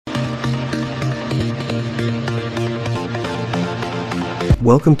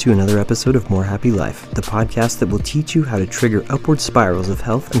Welcome to another episode of More Happy Life, the podcast that will teach you how to trigger upward spirals of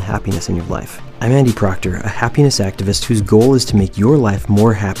health and happiness in your life. I'm Andy Proctor, a happiness activist whose goal is to make your life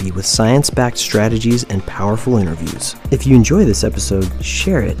more happy with science-backed strategies and powerful interviews. If you enjoy this episode,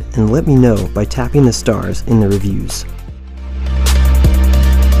 share it and let me know by tapping the stars in the reviews.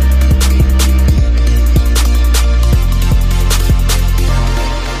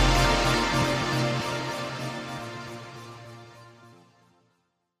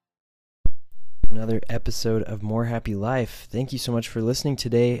 Another episode of More Happy Life. Thank you so much for listening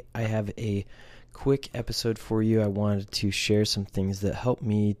today. I have a quick episode for you. I wanted to share some things that help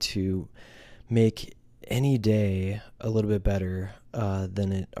me to make any day a little bit better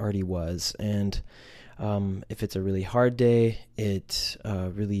than it already was. And if it's a really hard day, it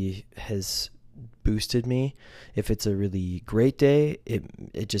really has boosted me. If it's a really great day,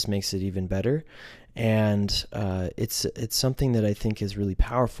 it just makes it even better. And it's something that I think is really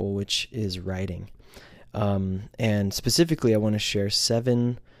powerful, which is writing. And specifically, I want to share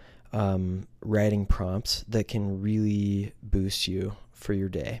 7 writing prompts that can really boost you for your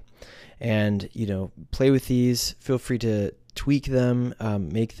day. And, play with these. Feel free to tweak them,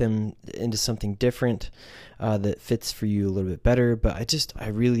 make them into something different that fits for you a little bit better. But I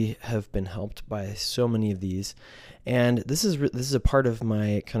really have been helped by so many of these. And this is a part of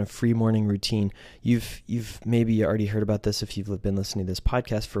my kind of free morning routine. You've maybe already heard about this if you've been listening to this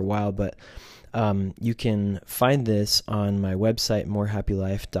podcast for a while, but you can find this on my website,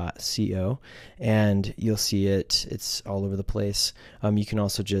 morehappylife.co, and you'll see it. It's all over the place. You can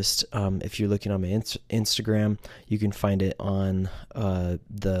also just, if you're looking on my Instagram, you can find it on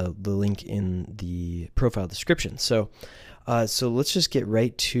the link in the profile description. So let's just get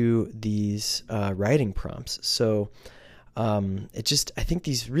right to these writing prompts. So I think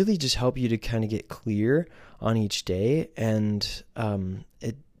these really just help you to kind of get clear on each day, and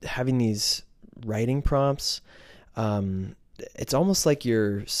having these writing prompts, it's almost like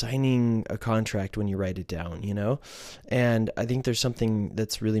you're signing a contract when you write it down, and I think there's something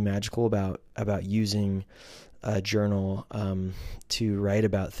that's really magical about using a journal to write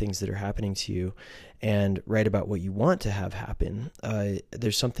about things that are happening to you and write about what you want to have happen.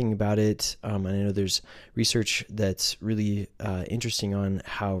 There's something about it, and I know there's research that's really interesting on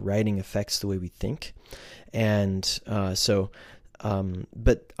how writing affects the way we think, and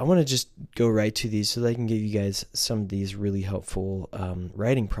but I want to just go right to these so that I can give you guys some of these really helpful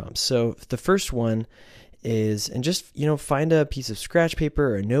writing prompts. So the first one is, and just, find a piece of scratch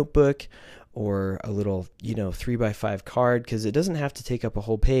paper or a notebook or a little, 3x5 card, because it doesn't have to take up a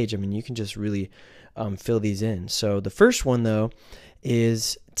whole page. I mean, you can just really fill these in. So the first one, though,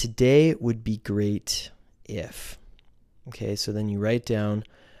 is today would be great if. Okay, so then you write down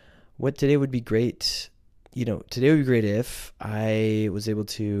what today would be great. Today would be great if I was able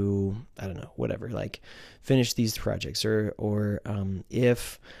to, finish these projects, or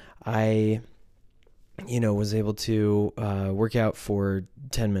if I, was able to work out for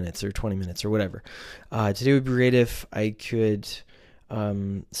 10 minutes or 20 minutes or whatever. Today would be great if I could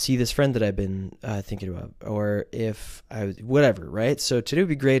see this friend that I've been thinking about, or if I was, whatever, right? So today would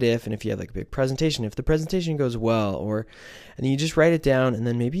be great if, and if you have like a big presentation, if the presentation goes well, and then you just write it down, and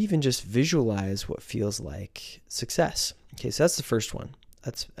then maybe even just visualize what feels like success. Okay, so that's the first one.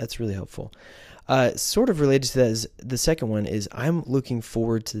 That's really helpful. Sort of related to that is the second one is, I'm looking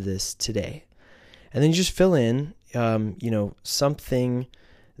forward to this today. And then you just fill in, something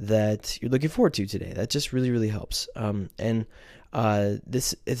that you're looking forward to today. That just really, really helps.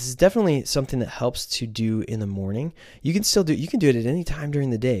 This is definitely something that helps to do in the morning. You can do it at any time during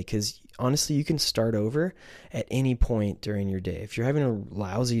the day, because honestly, you can start over at any point during your day. If you're having a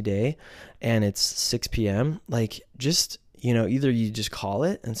lousy day and it's 6 p.m., just, either you just call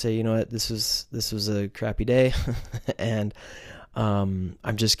it and say, this was a crappy day and I'm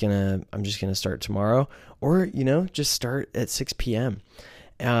just gonna start tomorrow, or just start at 6 p.m.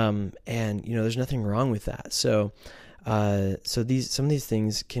 And there's nothing wrong with that. So some of these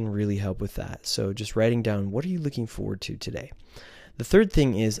things can really help with that. So just writing down, what are you looking forward to today? The third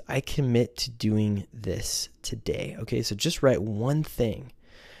thing is, I commit to doing this today. Okay, so just write one thing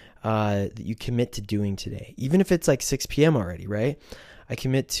that you commit to doing today, even if it's like 6 p.m. already, right? I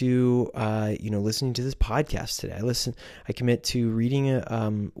commit to, listening to this podcast today. I commit to reading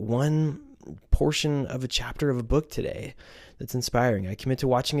one portion of a chapter of a book today that's inspiring. I commit to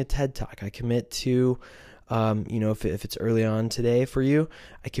watching a TED Talk. I commit to, if it's early on today for you,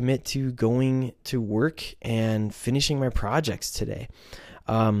 I commit to going to work and finishing my projects today.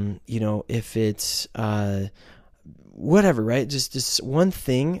 If it's, whatever, right? Just one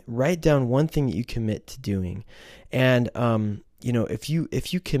thing, write down one thing that you commit to doing. And, if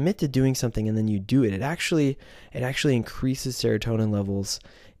you commit to doing something and then you do it, it actually increases serotonin levels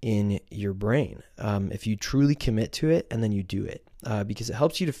in your brain. If you truly commit to it and then you do it, because it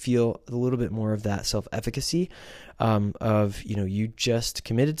helps you to feel a little bit more of that self-efficacy, of, you just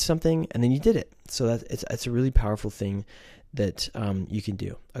committed to something and then you did it. So it's a really powerful thing that, you can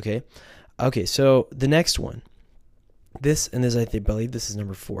do. Okay. So the next one, I believe this is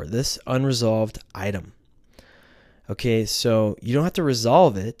number 4, this unresolved item. Okay. So you don't have to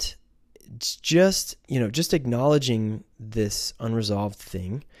resolve it. It's just acknowledging this unresolved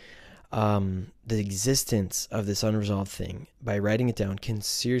thing, the existence of this unresolved thing by writing it down can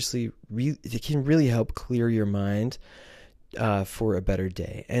really help clear your mind, for a better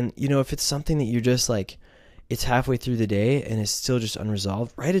day. And, if it's something that you're just like, it's halfway through the day and it's still just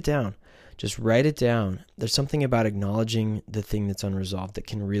unresolved, write it down. Just write it down. There's something about acknowledging the thing that's unresolved that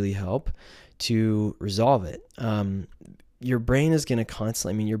can really help to resolve it. Your brain is going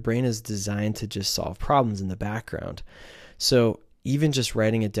to your brain is designed to just solve problems in the background. So even just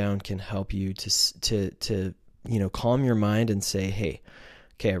writing it down can help you to calm your mind and say, hey,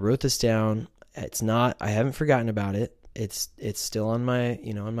 okay, I wrote this down. I haven't forgotten about it. It's still on my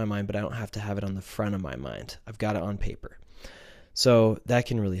mind, but I don't have to have it on the front of my mind. I've got it on paper. So that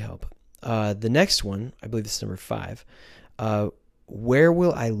can really help. The next one, I believe this is number 5. Where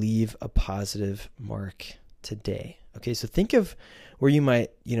will I leave a positive mark today? Okay, so think of where you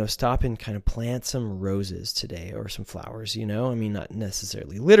might, stop and kind of plant some roses today or some flowers, not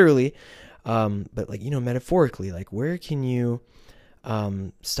necessarily literally, but metaphorically, where can you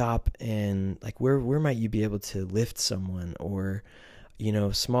stop and where might you be able to lift someone, or,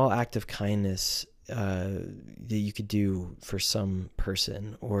 small act of kindness that you could do for some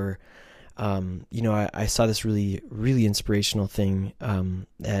person, or I saw this really, really inspirational thing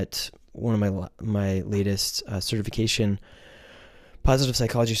at one of my latest certification, positive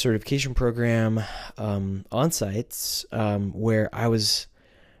psychology certification program on-sites, where I was.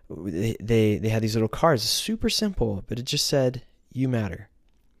 They had these little cards, super simple, but it just said, "You matter,"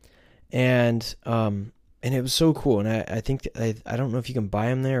 and it was so cool. And I think I don't know if you can buy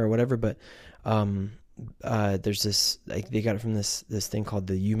them there or whatever, but there's this, they got it from this thing called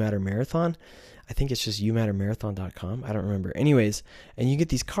the You Matter Marathon. I think it's just youmattermarathon.com. I don't remember. Anyways, and you get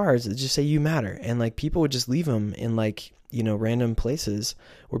these cards that just say you matter, and people would just leave them in random places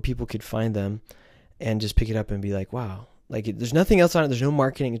where people could find them and just pick it up and be like, wow. There's nothing else on it. There's no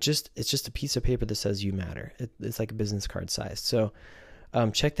marketing. It's just a piece of paper that says you matter. It's like a business card size. So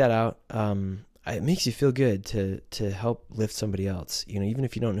check that out. It makes you feel good to help lift somebody else, even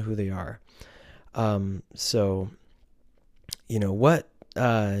if you don't know who they are. What,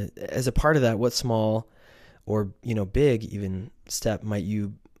 as a part of that, what small or, big even step might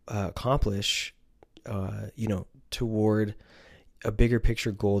you accomplish, toward a bigger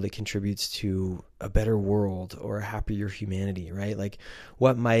picture goal that contributes to a better world or a happier humanity, right?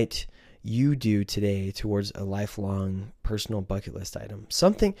 What might you do today towards a lifelong personal bucket list item?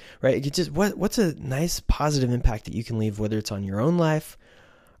 Something, right? What's a nice positive impact that you can leave, whether it's on your own life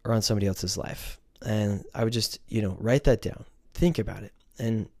or on somebody else's life? And I would just, write that down, think about it.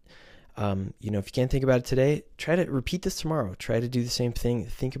 And, if you can't think about it today, try to repeat this tomorrow, try to do the same thing,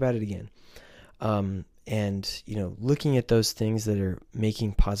 think about it again. And, looking at those things that are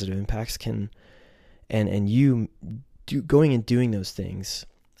making positive impacts and you going and doing those things,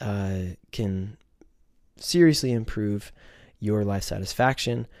 can seriously improve your life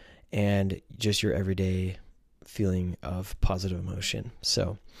satisfaction and just your everyday feeling of positive emotion.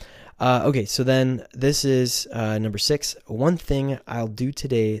 So, okay. So then this is, number 6, one thing I'll do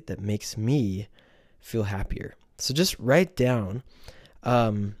today that makes me feel happier. So just write down,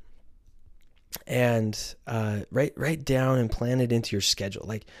 and write down and plan it into your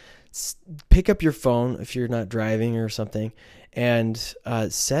schedule. Pick up your phone if you're not driving or something, and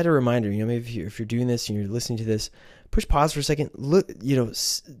set a reminder. Maybe if you're doing this and you're listening to this, push pause for a second. Look,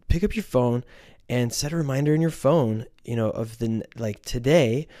 pick up your phone and set a reminder in your phone. Of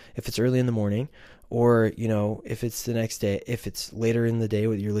today, if it's early in the morning, or if it's the next day, if it's later in the day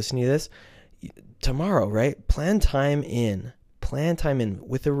when you're listening to this, tomorrow, right? Plan time in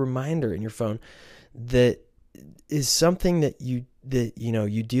with a reminder in your phone that is something that you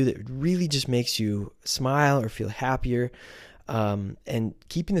do that really just makes you smile or feel happier. And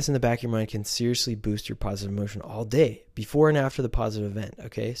keeping this in the back of your mind can seriously boost your positive emotion all day, before and after the positive event.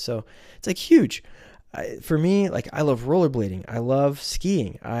 Okay. So it's huge. For me, I love rollerblading. I love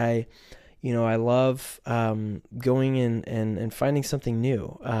skiing. I love going and finding something new,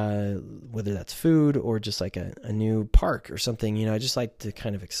 whether that's food or just a new park or something. I just like to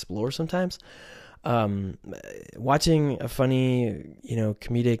kind of explore sometimes. Watching a funny,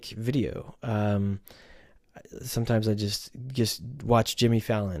 comedic video. Sometimes I just watch Jimmy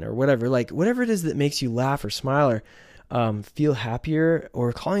Fallon or whatever, whatever it is that makes you laugh or smile or feel happier,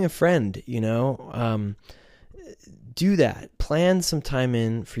 or calling a friend, do that. Plan some time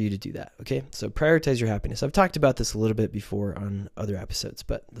in for you to do that. Okay. So prioritize your happiness. I've talked about this a little bit before on other episodes,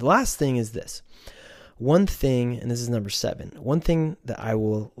 but the last thing is this. One thing, and this is number 7, one thing that I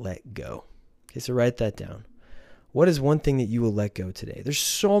will let go. Okay. So write that down. What is one thing that you will let go today? There's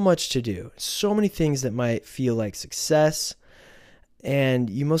so much to do, so many things that might feel like success, and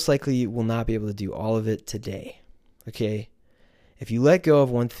you most likely will not be able to do all of it today. Okay. If you let go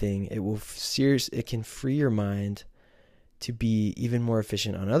of one thing, it can free your mind to be even more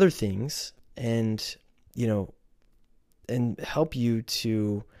efficient on other things, and help you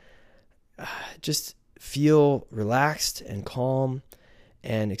to just feel relaxed and calm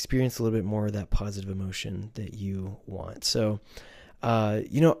and experience a little bit more of that positive emotion that you want. So, I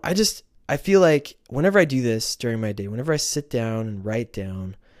feel like whenever I do this during my day, whenever I sit down and write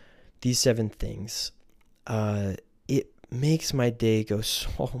down these 7 things, it makes my day go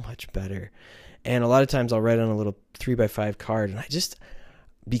so much better. And a lot of times I'll write on a little 3x5 card, and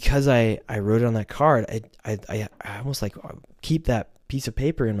because I wrote it on that card, I almost keep that piece of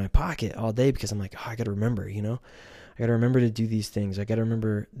paper in my pocket all day, because I'm like, I got to remember, I got to remember to do these things. I got to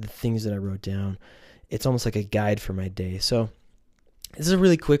remember the things that I wrote down. It's almost like a guide for my day. So this is a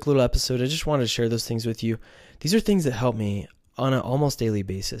really quick little episode. I just wanted to share those things with you. These are things that help me on an almost daily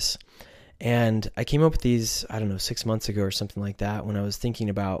basis. And I came up with these, 6 months ago or something like that, when I was thinking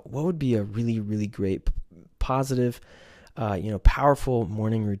about what would be a really, really great, positive, powerful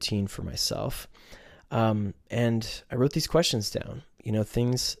morning routine for myself. And I wrote these questions down,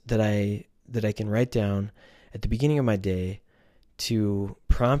 things that I can write down at the beginning of my day to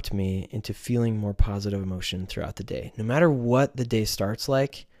prompt me into feeling more positive emotion throughout the day. No matter what the day starts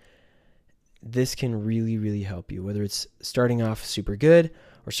like, this can really, really help you, whether it's starting off super good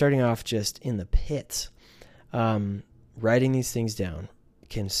or starting off just in the pits. Writing these things down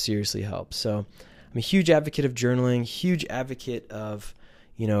can seriously help. So I'm a huge advocate of journaling, huge advocate of,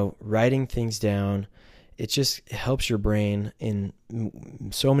 writing things down. It helps your brain in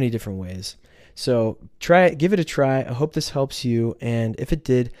so many different ways. So give it a try. I hope this helps you. And if it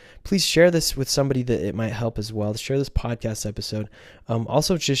did, please share this with somebody that it might help as well. Share this podcast episode.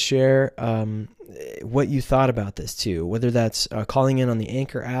 Also just share what you thought about this too, whether that's calling in on the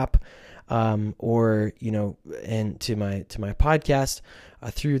Anchor app, or, and to my podcast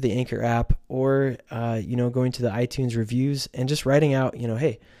through the Anchor app, or, going to the iTunes reviews and just writing out,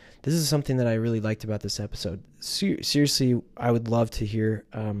 hey, this is something that I really liked about this episode. Seriously, I would love to hear,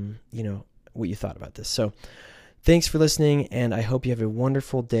 what you thought about this. So thanks for listening, and I hope you have a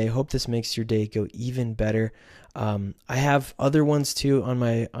wonderful day. Hope this makes your day go even better. I have other ones too on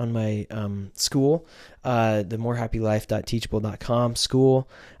my school, the morehappylife.teachable.com school.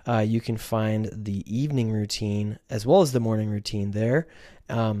 You can find the evening routine as well as the morning routine there.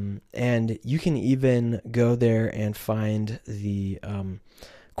 And you can even go there and find the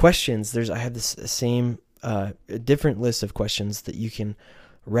questions. I have this same different list of questions that you can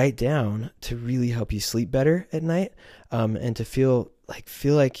write down to really help you sleep better at night, and to feel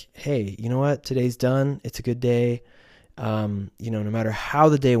like, hey, you know what? Today's done. It's a good day. No matter how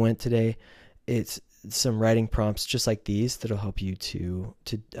the day went today, it's some writing prompts just like these that'll help you to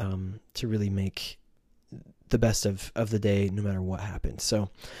really make the best of the day, no matter what happens.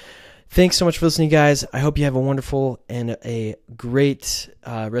 So thanks so much for listening, guys. I hope you have a wonderful and a great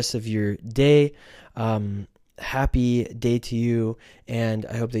rest of your day. Happy day to you, and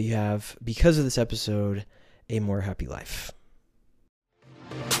I hope that you have, because of this episode, a more happy life.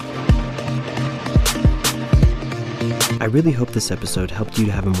 I really hope this episode helped you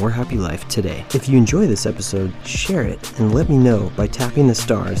to have a more happy life today. If you enjoy this episode, share it and let me know by tapping the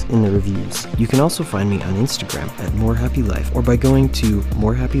stars in the reviews. You can also find me on Instagram at morehappylife, or by going to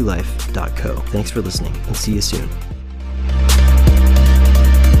morehappylife.co. Thanks for listening, and see you soon.